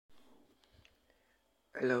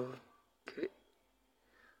Hello, good.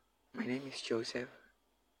 My name is Joseph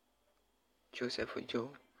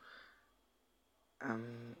Ojo.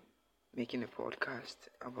 I'm making a podcast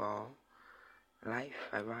about life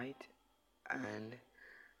I write, and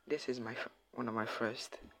this is one of my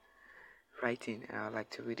first writing, and I'd like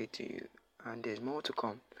to read it to you. And there's more to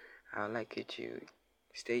come. I'd like you to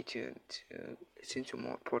stay tuned to listen to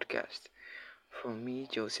more podcasts from me,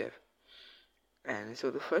 Joseph. And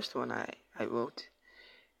so the first one I wrote,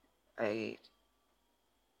 I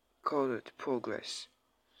called it Progress.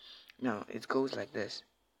 Now it goes like this.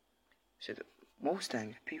 So most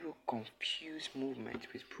times people confuse movement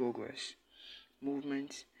with progress.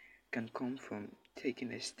 Movement can come from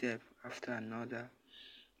taking a step after another,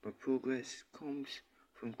 but progress comes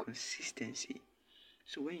from consistency.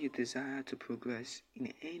 So when you desire to progress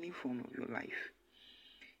in any form of your life,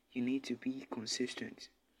 you need to be consistent.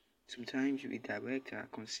 Sometimes we direct our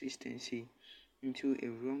consistency into a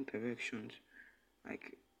wrong direction,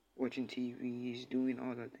 like watching TVs, doing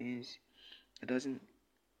other things. It doesn't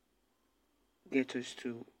get us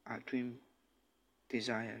to our dream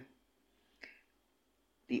desire.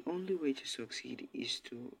 The only way to succeed is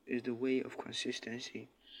the way of consistency.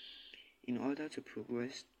 In order to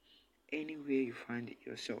progress anywhere you find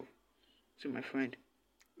yourself. So my friend,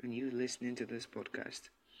 when you listening to this podcast,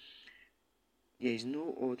 there is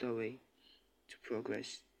no other way to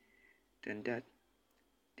progress than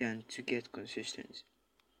to get consistent.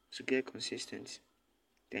 So get consistent.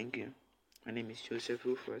 Thank you. My name is Joseph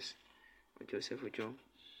Rufus or Joseph Ojo.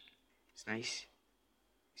 It's nice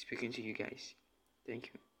speaking to you guys.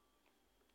 Thank you.